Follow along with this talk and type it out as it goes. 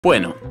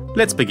Bueno,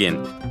 let's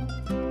begin.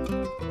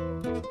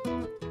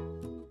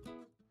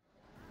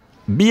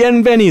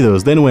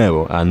 Bienvenidos de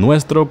nuevo a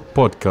nuestro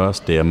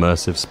podcast de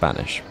Immersive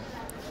Spanish.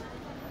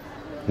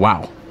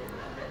 Wow.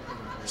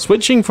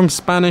 Switching from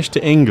Spanish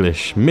to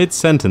English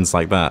mid-sentence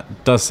like that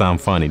does sound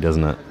funny,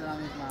 doesn't it?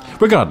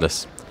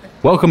 Regardless,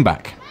 welcome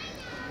back.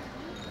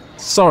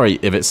 Sorry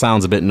if it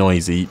sounds a bit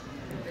noisy.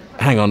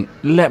 Hang on,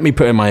 let me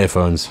put in my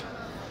earphones.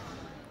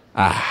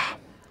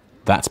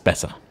 That's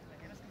better.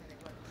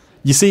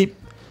 You see,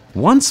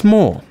 once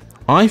more,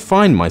 I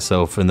find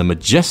myself in the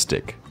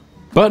majestic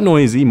but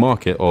noisy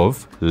market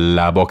of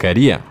La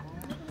Boquería.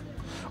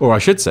 Or I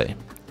should say,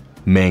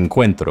 me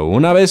encuentro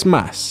una vez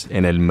más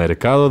en el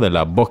mercado de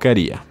la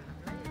Boquería.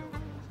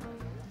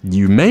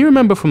 You may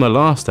remember from the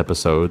last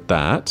episode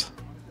that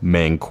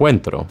me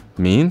encuentro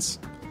means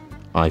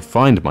I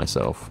find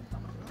myself.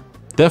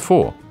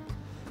 Therefore,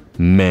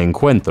 me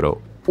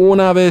encuentro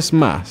una vez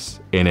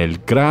más en el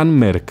gran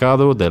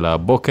mercado de la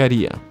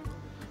Boquería.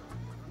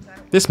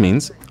 This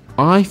means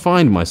I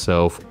find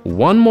myself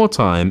one more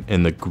time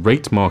in the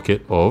great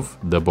market of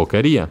the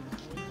Boquería.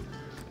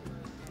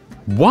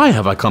 Why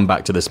have I come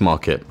back to this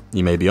market,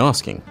 you may be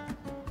asking?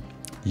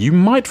 You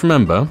might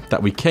remember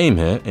that we came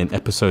here in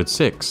episode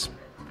 6.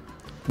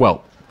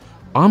 Well,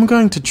 I'm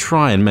going to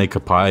try and make a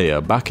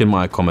paella back in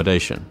my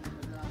accommodation.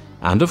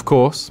 And of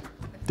course,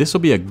 this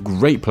will be a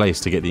great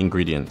place to get the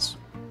ingredients.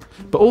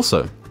 But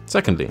also,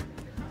 secondly,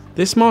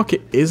 this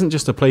market isn't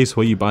just a place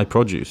where you buy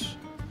produce.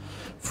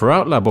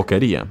 Throughout La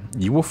Boquería,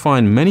 you will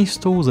find many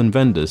stalls and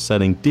vendors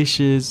selling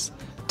dishes,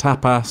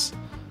 tapas,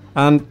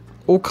 and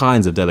all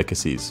kinds of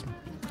delicacies.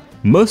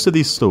 Most of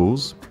these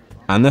stalls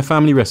and their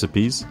family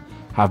recipes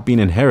have been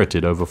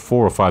inherited over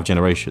 4 or 5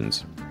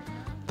 generations.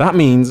 That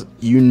means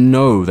you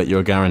know that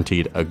you're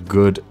guaranteed a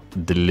good,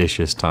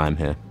 delicious time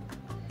here.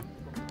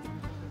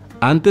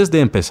 Antes de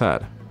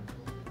empezar,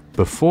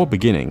 before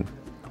beginning,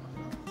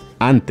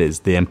 antes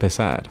de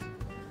empezar,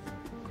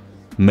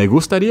 me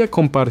gustaría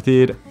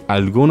compartir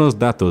algunos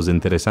datos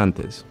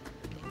interesantes.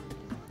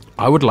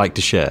 I would like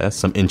to share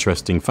some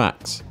interesting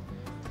facts.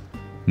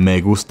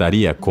 Me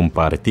gustaría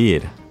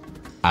compartir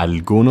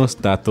algunos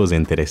datos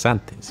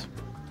interesantes.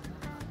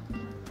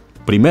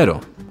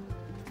 Primero,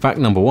 fact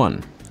number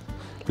 1.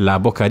 La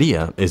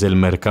Boquería es el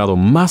mercado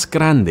más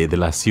grande de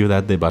la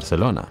ciudad de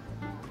Barcelona.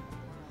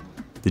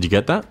 Did you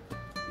get that?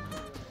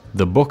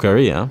 The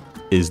Boquería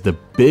is the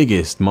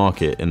biggest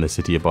market in the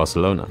city of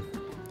Barcelona.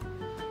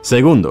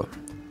 Segundo,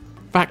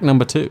 fact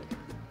number 2.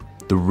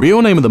 The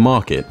real name of the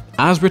market,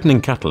 as written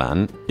in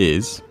Catalan,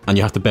 is, and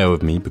you have to bear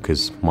with me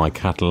because my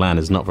Catalan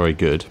is not very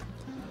good,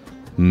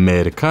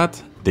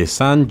 Mercat de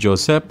Sant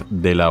Josep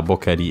de la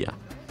Boquería.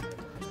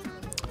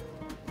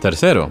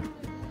 Tercero,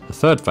 the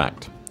third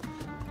fact.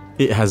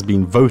 It has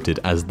been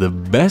voted as the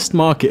best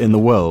market in the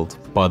world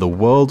by the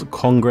World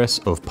Congress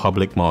of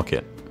Public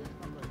Market,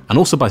 and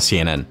also by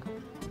CNN.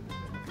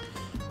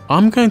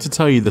 I'm going to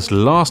tell you this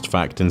last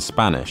fact in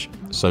Spanish,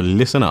 so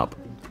listen up.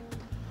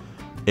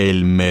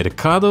 El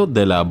mercado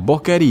de la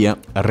Boquería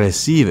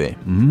recibe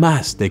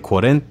más de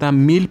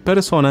 40,000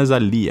 personas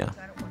al día.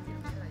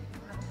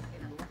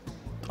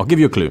 I'll give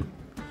you a clue.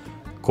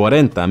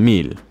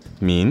 40,000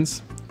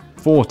 means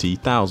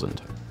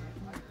 40,000.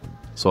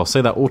 So I'll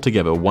say that all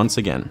together once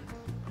again.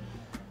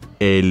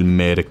 El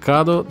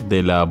mercado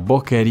de la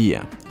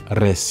Boquería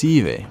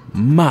recibe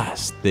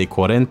más de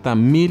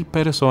 40,000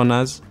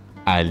 personas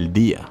al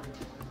día.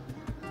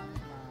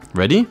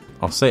 Ready?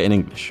 I'll say it in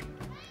English.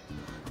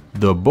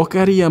 The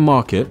Boquería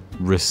market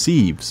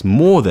receives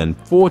more than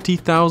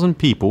 40,000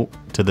 people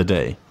to the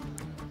day.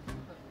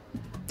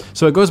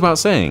 So it goes without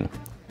saying,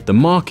 the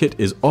market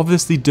is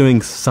obviously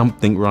doing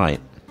something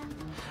right.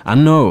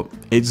 And no,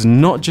 it's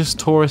not just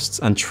tourists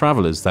and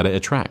travelers that it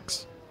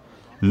attracts.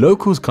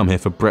 Locals come here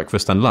for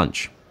breakfast and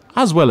lunch,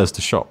 as well as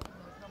to shop.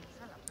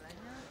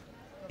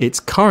 It's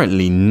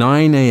currently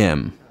 9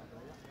 a.m.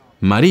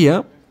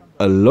 Maria,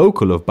 a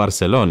local of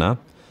Barcelona,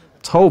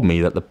 told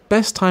me that the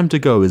best time to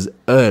go is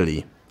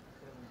early.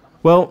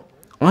 Well,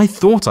 I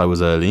thought I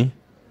was early,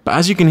 but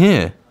as you can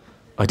hear,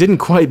 I didn't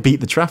quite beat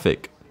the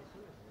traffic.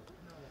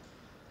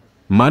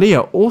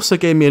 Maria also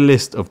gave me a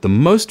list of the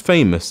most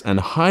famous and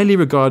highly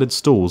regarded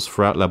stalls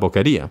throughout La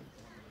Boquería.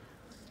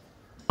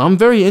 I'm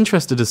very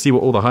interested to see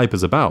what all the hype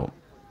is about.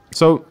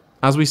 So,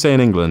 as we say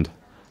in England,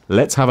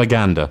 let's have a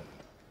gander.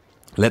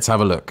 Let's have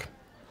a look.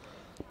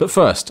 But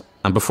first,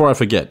 and before I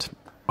forget,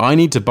 I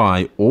need to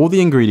buy all the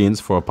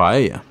ingredients for a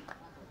paella.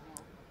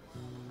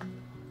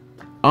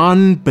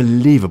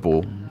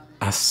 Unbelievable.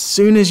 As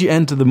soon as you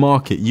enter the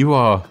market, you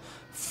are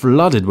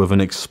flooded with an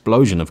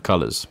explosion of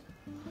colours.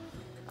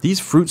 These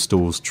fruit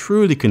stalls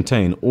truly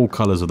contain all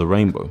colours of the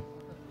rainbow.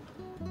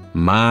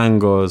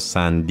 Mangos,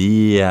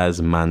 sandías,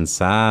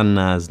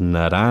 manzanas,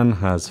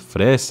 naranjas,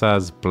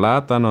 fresas,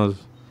 plátanos.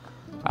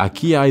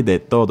 Aquí hay de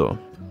todo.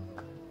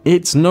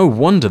 It's no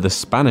wonder the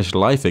Spanish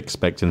life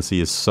expectancy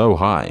is so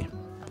high.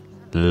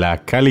 La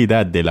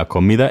calidad de la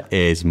comida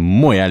es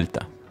muy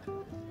alta.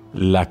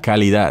 La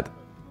calidad,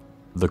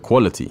 the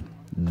quality,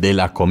 de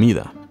la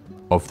comida,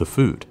 of the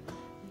food,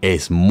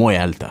 es muy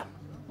alta.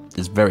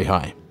 It's very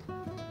high.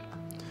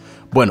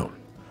 Bueno,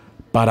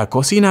 para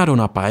cocinar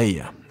una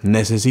paella,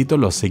 necesito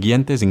los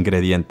siguientes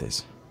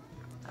ingredientes.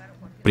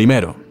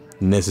 Primero,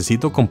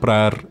 necesito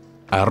comprar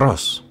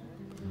arroz.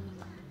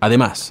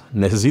 Además,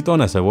 necesito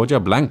una cebolla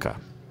blanca,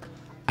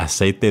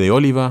 aceite de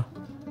oliva,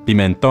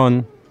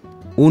 pimentón,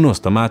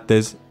 unos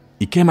tomates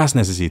y ¿qué más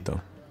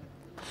necesito?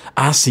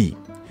 Ah, sí,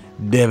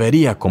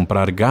 debería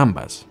comprar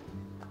gambas.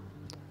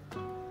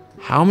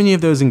 How many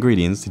of those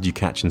ingredients did you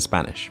catch in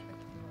Spanish?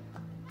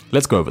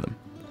 Let's go over them.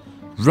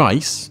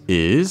 Rice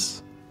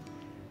is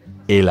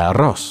el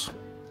arroz.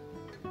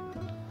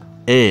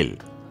 El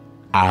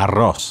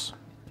arroz.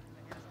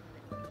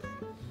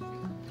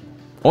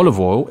 Olive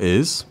oil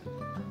is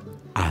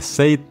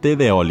aceite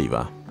de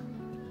oliva.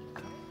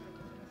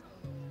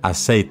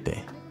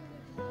 Aceite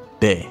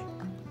de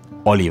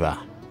oliva.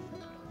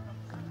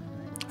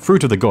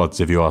 Fruit of the gods,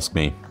 if you ask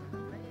me.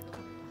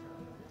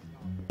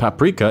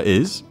 Paprika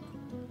is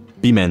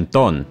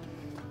pimentón.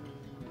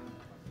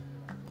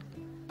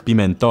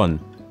 Pimentón.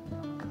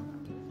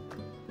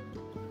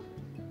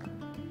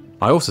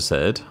 I also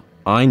said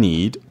I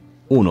need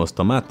unos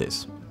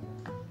tomates.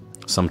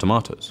 Some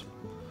tomatoes.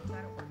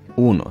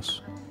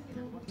 Unos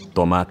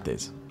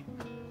tomates.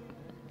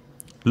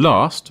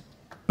 Last,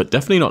 but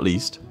definitely not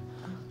least,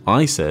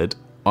 I said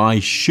I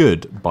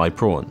should buy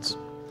prawns.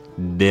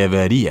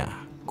 Debería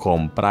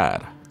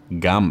comprar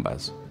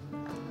gambas.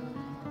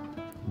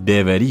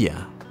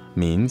 Debería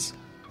means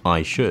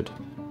I should.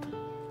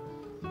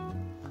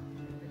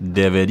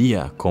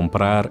 Debería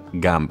comprar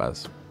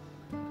gambas.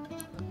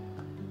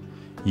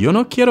 Yo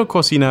no quiero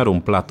cocinar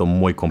un plato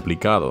muy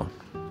complicado.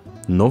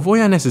 No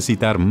voy a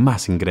necesitar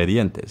más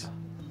ingredientes.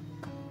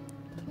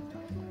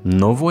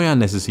 No voy a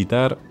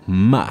necesitar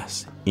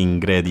más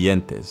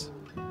ingredientes.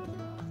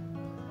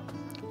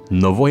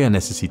 No voy a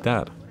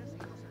necesitar.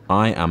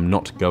 I am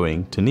not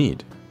going to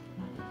need.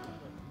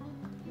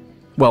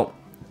 Well,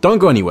 don't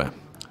go anywhere.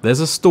 There's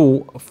a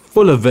stall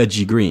full of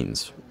veggie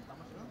greens.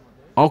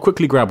 I'll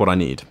quickly grab what I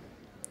need.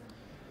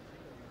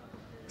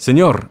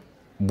 Señor,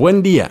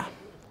 buen día.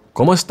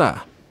 ¿Cómo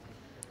está?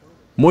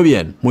 Muy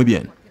bien, muy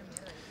bien.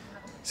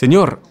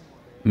 Señor,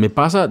 ¿me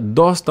pasa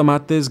 2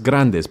 tomates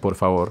grandes, por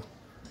favor?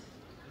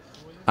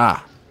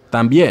 Ah,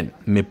 también,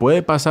 ¿me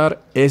puede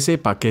pasar ese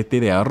paquete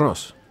de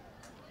arroz?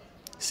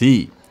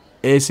 Sí,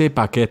 ese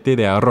paquete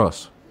de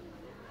arroz.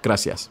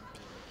 Gracias.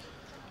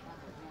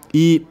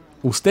 ¿Y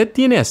usted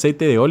tiene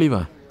aceite de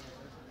oliva?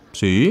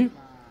 Sí.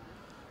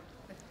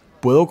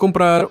 ¿Puedo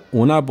comprar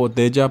una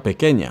botella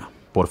pequeña,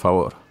 por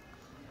favor?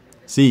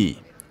 Sí,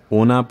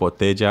 una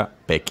botella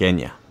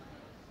pequeña.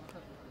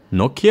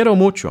 No quiero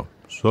mucho,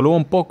 solo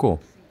un poco.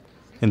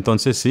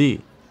 Entonces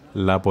sí,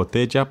 la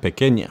botella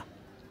pequeña.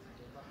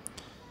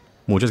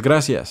 Muchas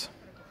gracias.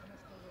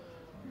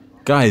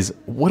 Guys,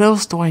 what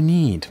else do I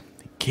need?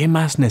 ¿Qué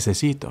más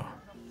necesito?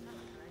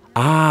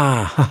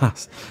 Ah,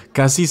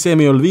 casi se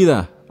me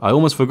olvida. I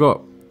almost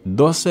forgot.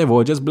 2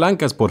 cebollas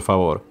blancas, por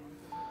favor.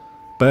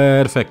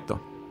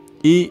 Perfecto.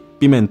 Y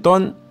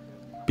pimentón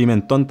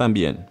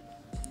también.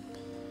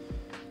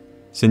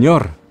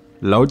 Señor,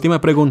 la última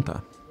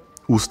pregunta.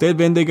 ¿Usted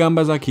vende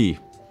gambas aquí?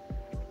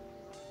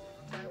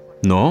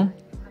 ¿No?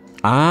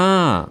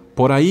 Ah,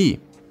 por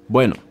ahí.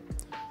 Bueno,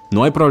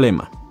 no hay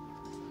problema.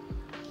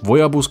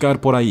 Voy a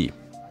buscar por ahí.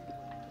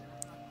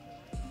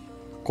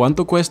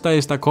 ¿Cuánto cuesta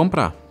esta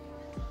compra?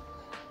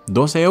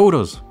 12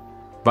 euros.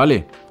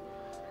 Vale.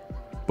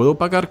 ¿Puedo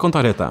pagar con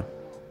tarjeta?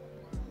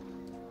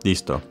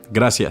 Listo.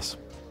 Gracias.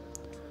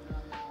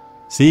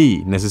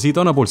 Sí,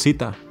 necesito una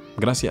bolsita.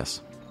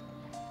 Gracias.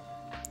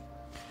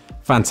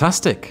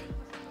 Fantastic.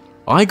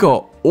 I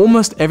got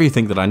almost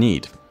everything that I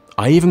need.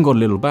 I even got a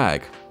little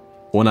bag.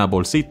 Una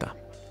bolsita.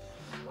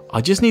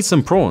 I just need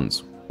some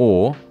prawns,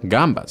 or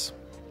gambas.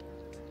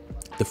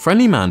 The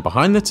friendly man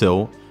behind the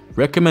till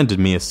recommended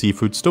me a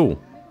seafood stall,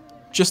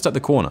 just at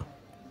the corner.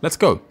 Let's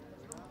go.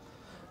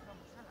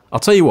 I'll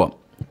tell you what,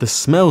 the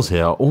smells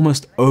here are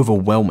almost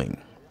overwhelming.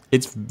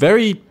 It's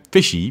very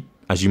fishy,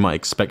 as you might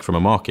expect from a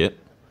market.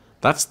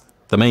 That's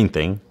the main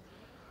thing.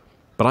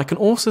 But I can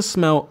also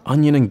smell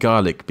onion and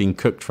garlic being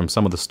cooked from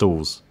some of the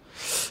stalls.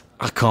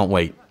 I can't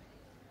wait.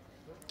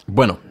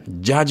 Bueno,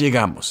 ya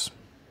llegamos.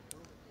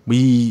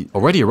 We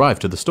already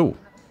arrived at the stall.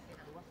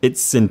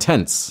 It's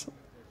intense.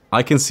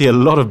 I can see a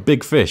lot of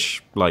big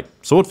fish, like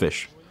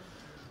swordfish.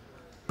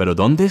 Pero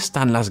 ¿dónde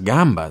están las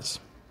gambas?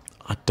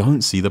 I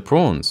don't see the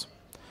prawns.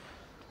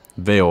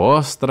 Veo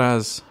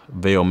ostras,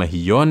 veo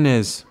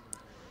mejillones,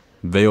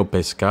 veo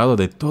pescado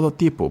de todo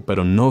tipo,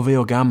 pero no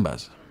veo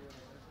gambas.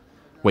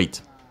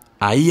 Wait,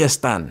 ahí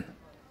están.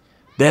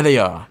 There they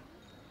are.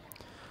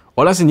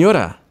 Hola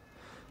señora,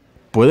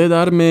 ¿puede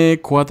darme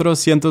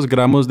 400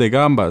 gramos de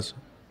gambas?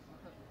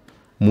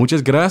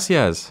 Muchas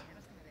gracias.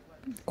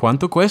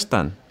 ¿Cuánto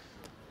cuestan?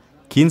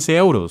 15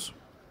 euros.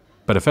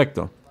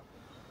 Perfecto.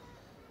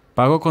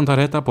 Pago con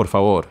tarjeta, por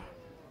favor.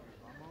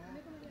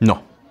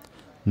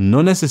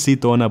 No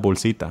necesito una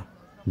bolsita.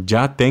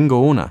 Ya tengo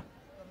una.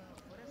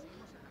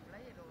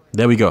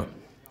 There we go.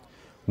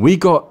 We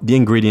got the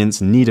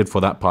ingredients needed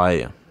for that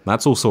paella.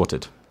 that's all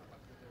sorted.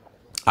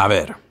 A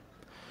ver,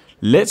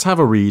 let's have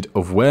a read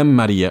of where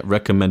Maria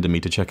recommended me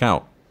to check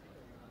out.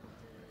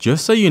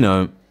 Just so you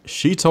know,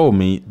 she told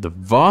me the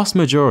vast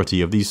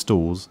majority of these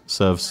stalls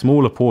serve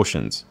smaller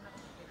portions,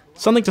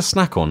 something to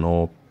snack on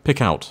or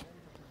pick out.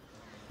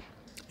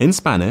 In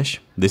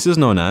Spanish, this is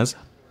known as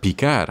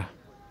picar,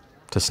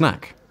 to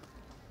snack.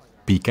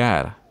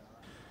 Picar.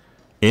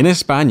 En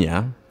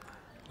España,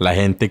 la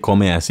gente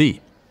come así.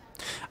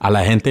 A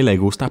la gente le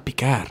gusta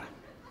picar.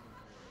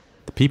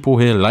 The people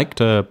here like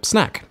to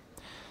snack.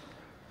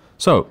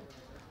 So,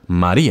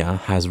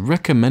 Maria has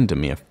recommended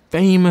me a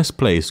famous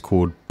place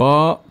called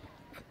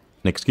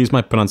excuse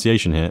my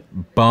pronunciation here,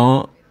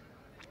 Bar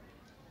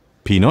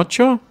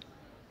Pinocho?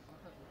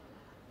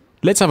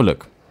 Let's have a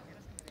look.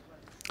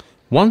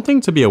 One thing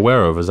to be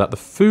aware of is that the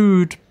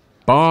food,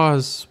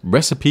 bars,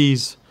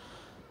 recipes,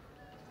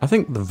 I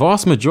think the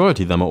vast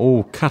majority of them are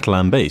all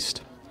Catalan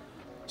based.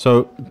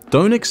 So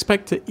don't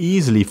expect to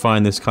easily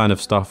find this kind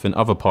of stuff in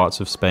other parts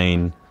of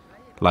Spain,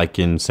 like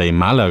in, say,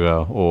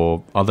 Malaga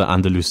or other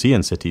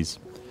Andalusian cities.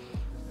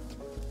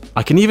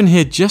 I can even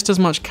hear just as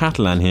much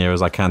Catalan here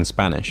as I can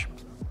Spanish.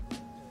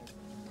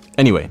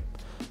 Anyway,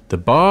 the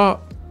Bar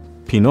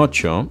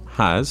Pinocho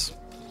has,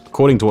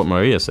 according to what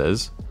Maria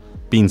says,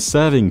 been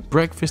serving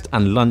breakfast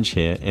and lunch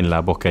here in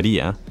La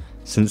Boquería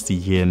since the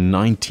year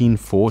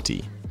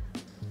 1940.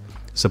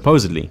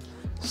 Supposedly,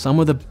 some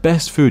of the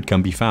best food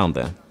can be found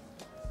there.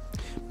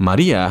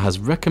 Maria has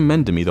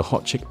recommended me the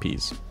hot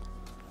chickpeas.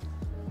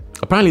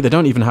 Apparently they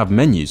don't even have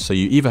menus, so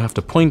you either have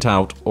to point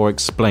out or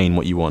explain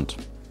what you want.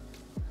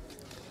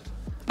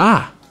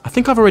 Ah, I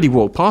think I've already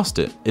walked past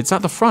it. It's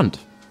at the front.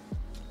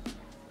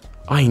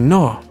 I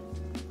know.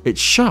 It's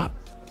shut.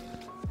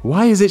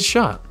 Why is it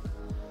shut?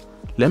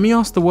 Let me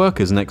ask the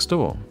workers next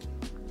door.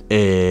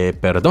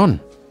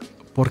 Perdón.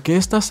 ¿Por qué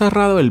está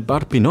cerrado el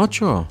Bar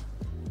Pinocho?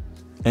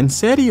 ¿En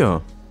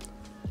serio?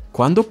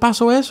 ¿Cuándo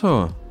pasó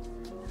eso?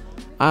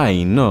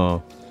 Ay,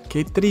 no.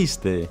 Qué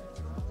triste.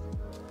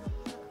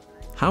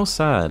 How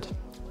sad.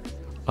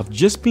 I've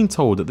just been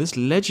told that this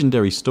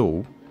legendary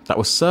stall that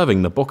was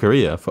serving the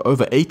Boquería for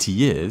over 80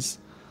 years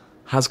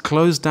has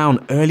closed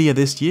down earlier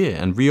this year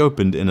and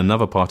reopened in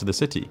another part of the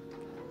city.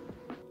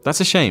 That's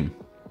a shame.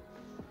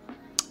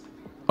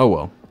 Oh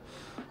well.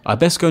 I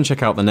best go and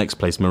check out the next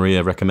place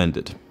Maria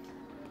recommended.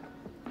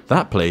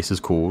 That place is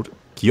called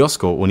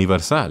Kiosco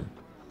Universal.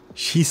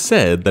 She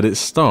said that it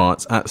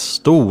starts at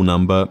stall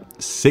number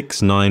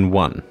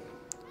 691.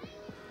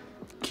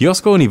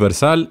 Kiosco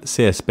Universal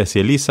se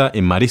especializa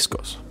en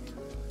mariscos.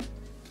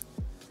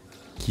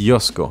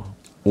 Kiosco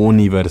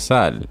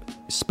Universal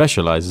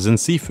specializes in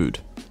seafood.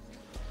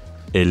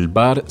 El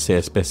bar se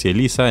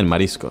especializa en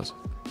mariscos.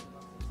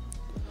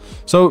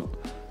 So,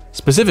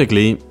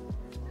 specifically,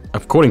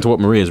 according to what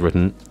Maria has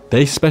written,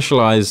 they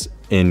specialize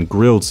in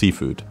grilled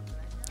seafood.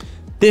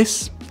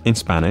 This, in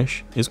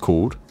Spanish, is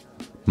called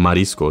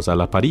mariscos a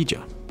la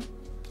parrilla.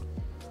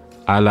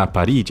 A la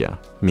parrilla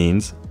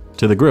means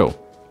to the grill.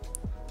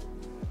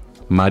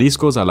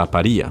 Mariscos a la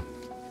parrilla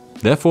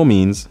therefore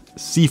means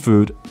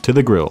seafood to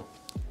the grill,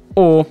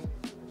 or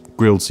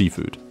grilled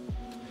seafood.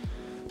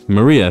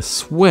 Maria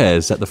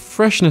swears that the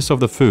freshness of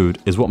the food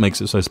is what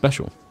makes it so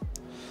special.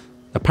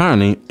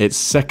 Apparently, it's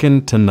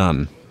second to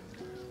none.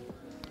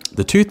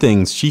 The two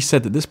things she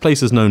said that this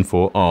place is known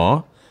for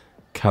are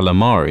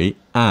calamari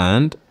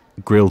and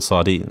grilled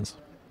sardines.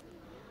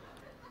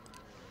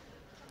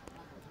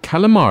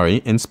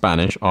 Calamari in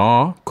Spanish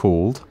are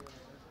called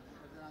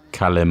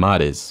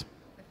calamares.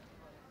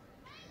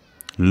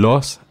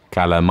 Los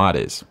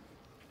calamares.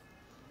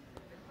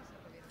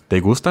 ¿Te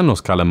gustan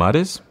los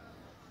calamares?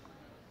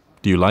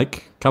 Do you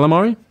like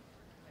calamari?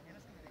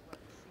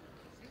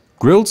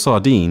 Grilled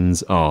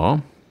sardines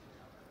are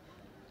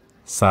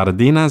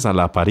sardinas a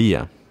la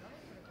parrilla.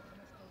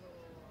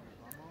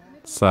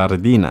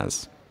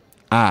 Sardinas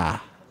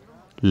a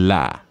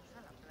la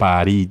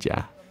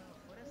parrilla.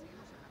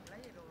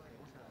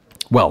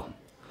 Well,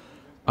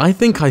 I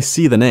think I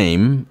see the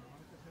name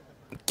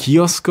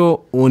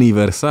Kiosco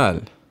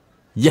Universal.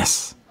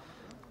 Yes!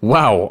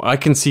 Wow, I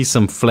can see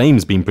some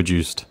flames being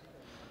produced.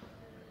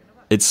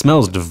 It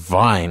smells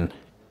divine.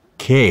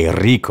 Que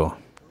rico.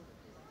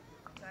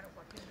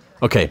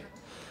 Okay,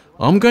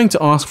 I'm going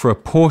to ask for a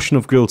portion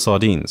of grilled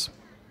sardines.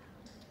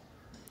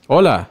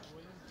 Hola,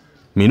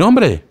 mi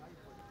nombre.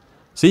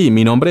 Sí,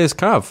 mi nombre es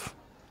Cav.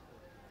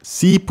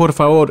 Sí, por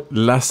favor,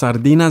 las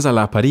sardinas a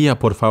la parrilla,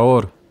 por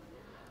favor.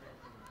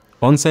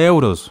 11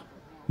 euros.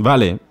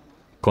 Vale,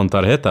 con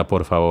tarjeta,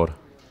 por favor.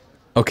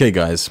 Okay,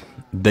 guys,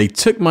 they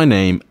took my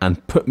name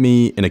and put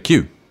me in a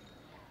queue.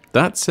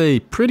 That's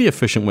a pretty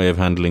efficient way of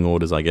handling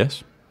orders, I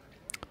guess.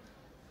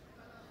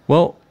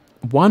 Well,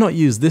 why not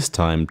use this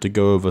time to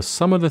go over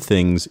some of the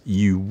things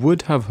you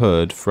would have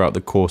heard throughout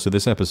the course of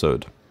this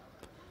episode?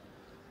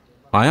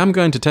 I am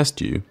going to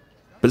test you,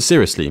 but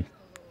seriously,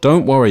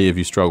 don't worry if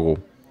you struggle.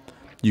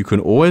 You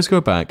can always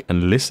go back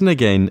and listen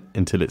again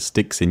until it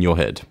sticks in your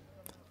head.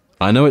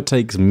 I know it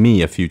takes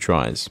me a few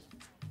tries.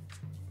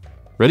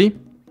 Ready?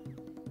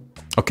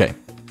 Okay.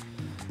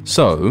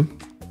 So,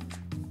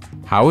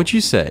 How would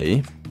you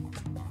say,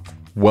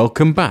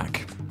 welcome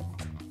back?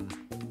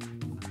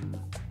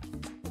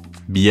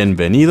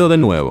 Bienvenido de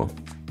nuevo.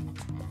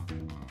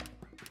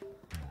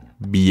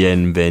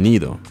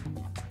 Bienvenido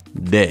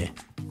de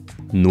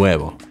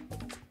nuevo.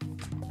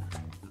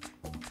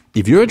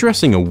 If you're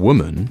addressing a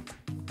woman,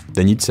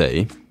 then you'd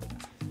say,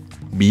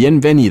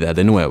 bienvenida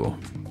de nuevo.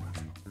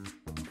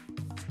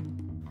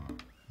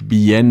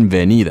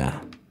 Bienvenida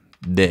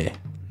de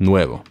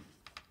nuevo.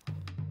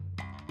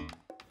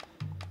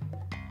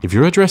 If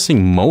you're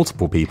addressing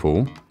multiple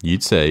people,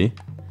 you'd say,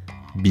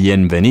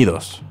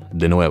 bienvenidos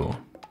de nuevo.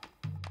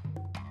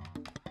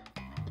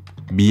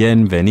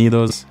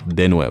 Bienvenidos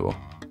de nuevo.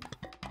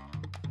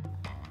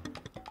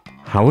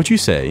 How would you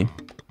say,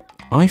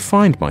 I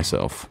find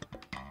myself?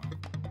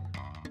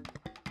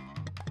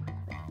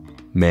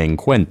 Me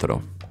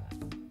encuentro.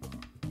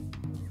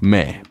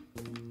 Me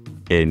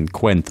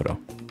encuentro.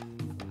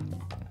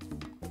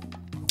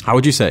 How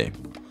would you say,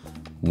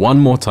 one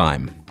more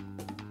time?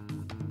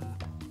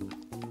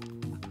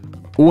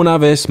 Una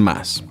vez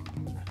más.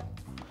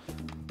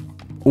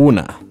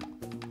 Una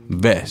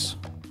vez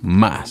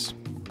más.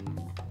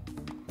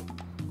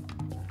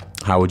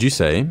 How would you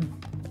say,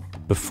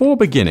 before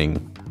beginning?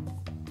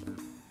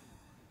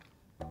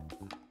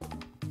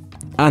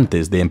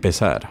 Antes de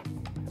empezar.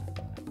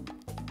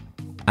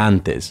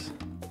 Antes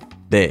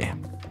de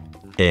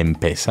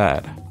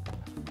empezar.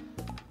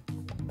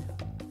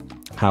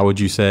 How would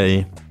you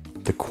say,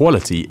 the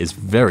quality is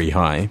very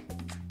high?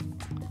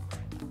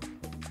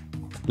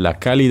 La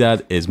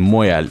calidad es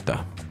muy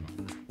alta.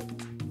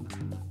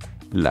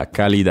 La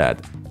calidad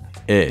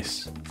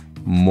es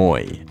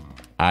muy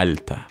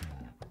alta.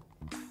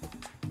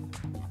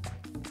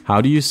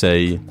 How do you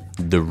say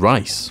the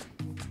rice?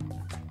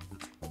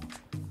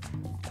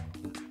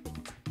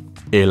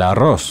 El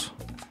arroz.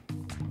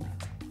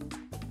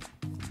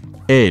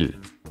 El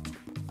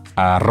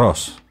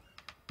arroz.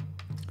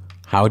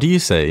 How do you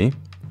say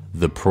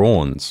the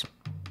prawns?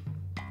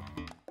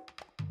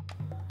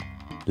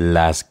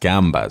 Las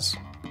gambas.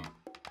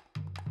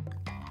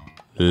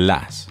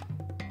 Las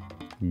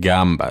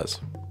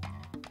gambas.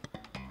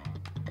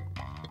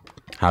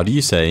 How do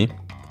you say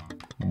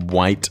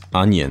white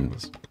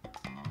onions?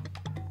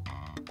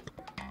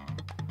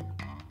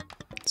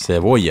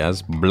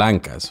 Cebollas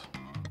blancas.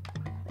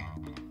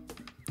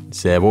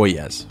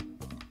 Cebollas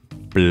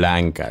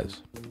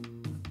blancas.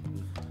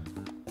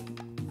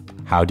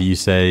 How do you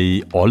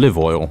say olive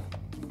oil?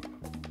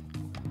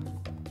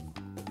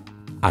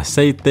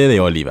 Aceite de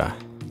oliva.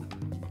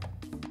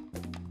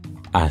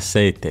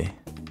 Aceite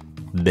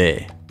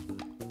de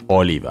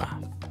oliva.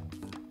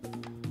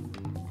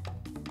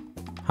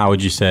 How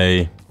would you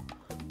say,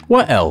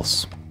 what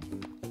else?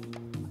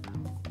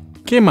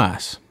 ¿Qué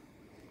más?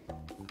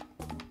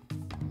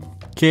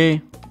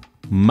 ¿Qué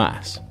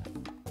más?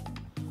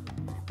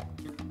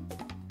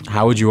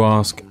 How would you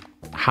ask,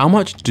 how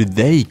much do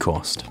they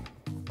cost?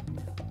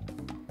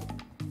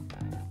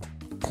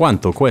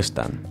 ¿Cuánto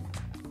cuestan?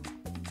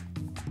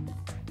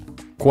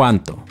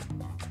 ¿Cuánto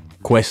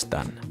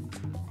cuestan?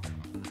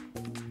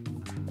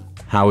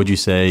 How would you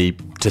say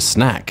to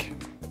snack?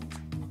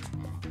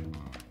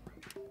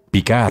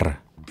 Picar.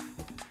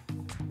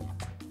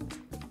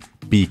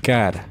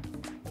 Picar.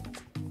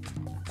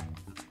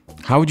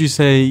 How would you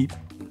say,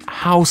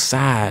 how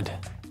sad?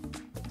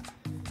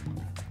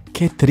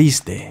 Qué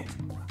triste.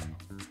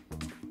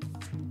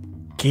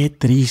 Qué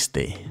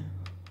triste.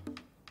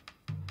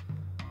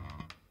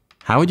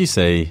 How would you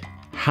say,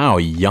 how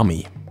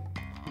yummy?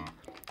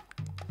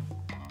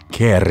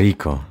 Qué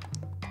rico.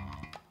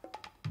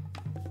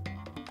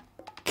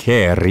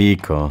 Qué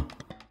rico.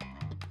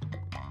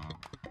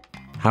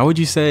 How would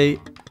you say,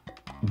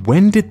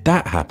 when did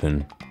that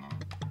happen?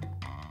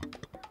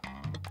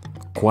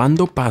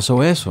 ¿Cuándo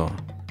pasó eso?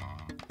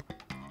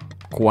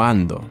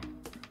 ¿Cuándo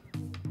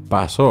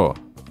pasó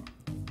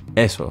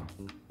eso?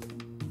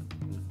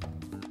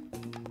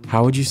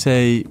 How would you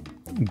say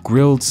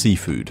grilled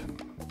seafood?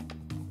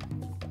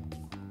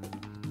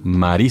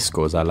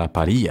 Mariscos a la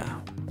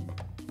parrilla.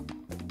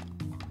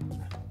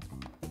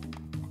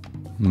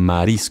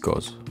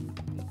 Mariscos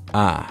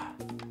a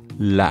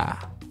la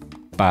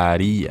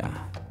parrilla.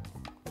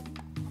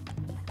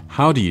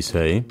 How do you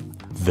say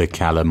the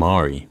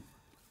calamari?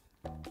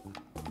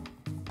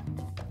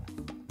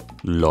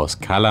 Los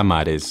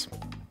calamares.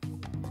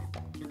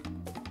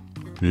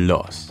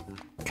 Los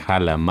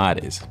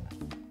calamares.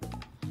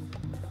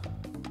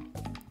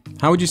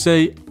 How would you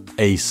say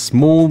a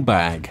small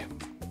bag?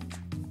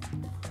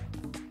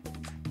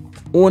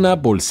 Una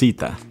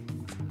bolsita.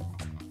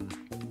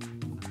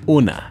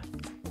 Una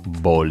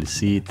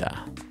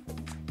bolsita.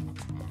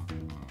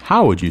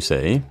 How would you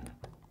say,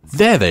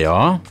 there they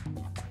are?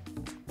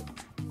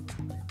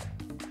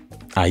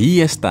 Ahí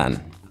están.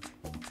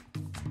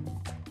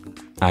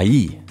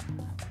 Ahí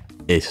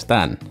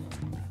están.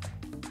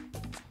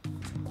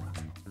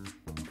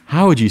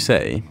 How would you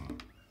say,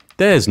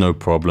 there's no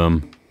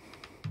problem?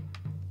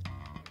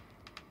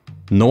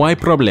 No hay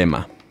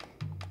problema.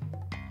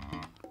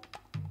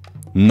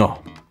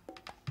 No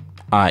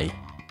hay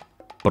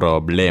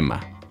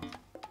problema.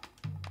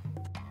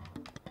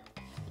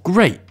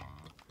 Great.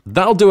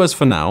 That'll do us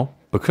for now,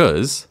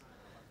 because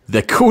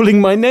they're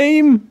calling my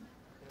name.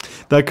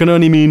 That can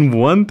only mean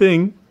one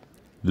thing.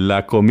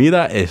 La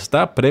comida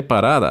está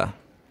preparada.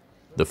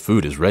 The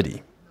food is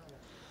ready.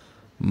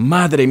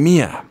 Madre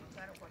mía.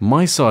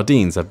 My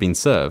sardines have been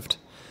served.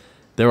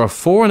 There are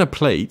 4 on a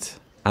plate,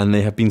 and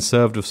they have been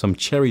served with some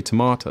cherry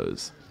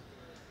tomatoes.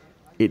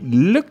 It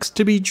looks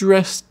to be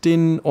dressed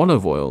in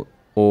olive oil,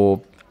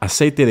 or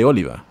aceite de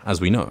oliva,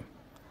 as we know.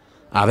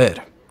 A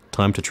ver,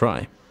 time to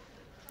try.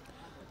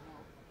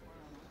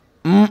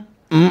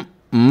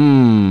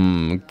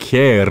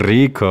 Qué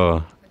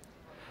rico.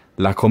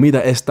 La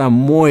comida está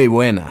muy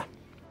buena.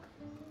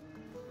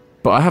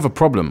 But I have a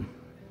problem.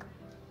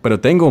 Pero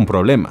tengo un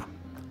problema.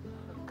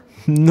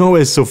 No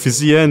es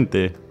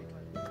suficiente.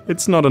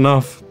 It's not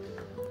enough.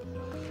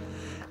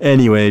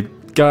 Anyway,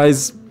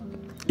 guys,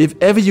 if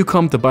ever you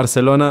come to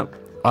Barcelona,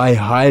 I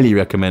highly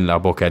recommend La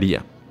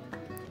Boquería.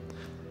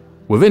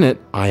 Within it,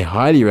 I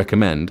highly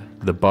recommend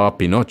the Bar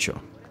Pinocho.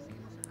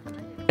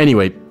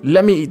 Anyway,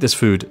 let me eat this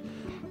food.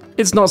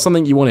 It's not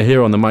something you want to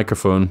hear on the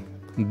microphone.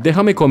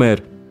 Déjame comer.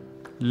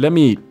 Let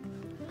me eat.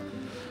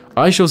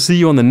 I shall see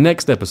you on the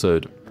next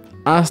episode.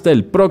 Hasta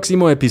el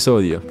próximo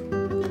episodio.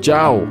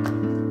 Ciao.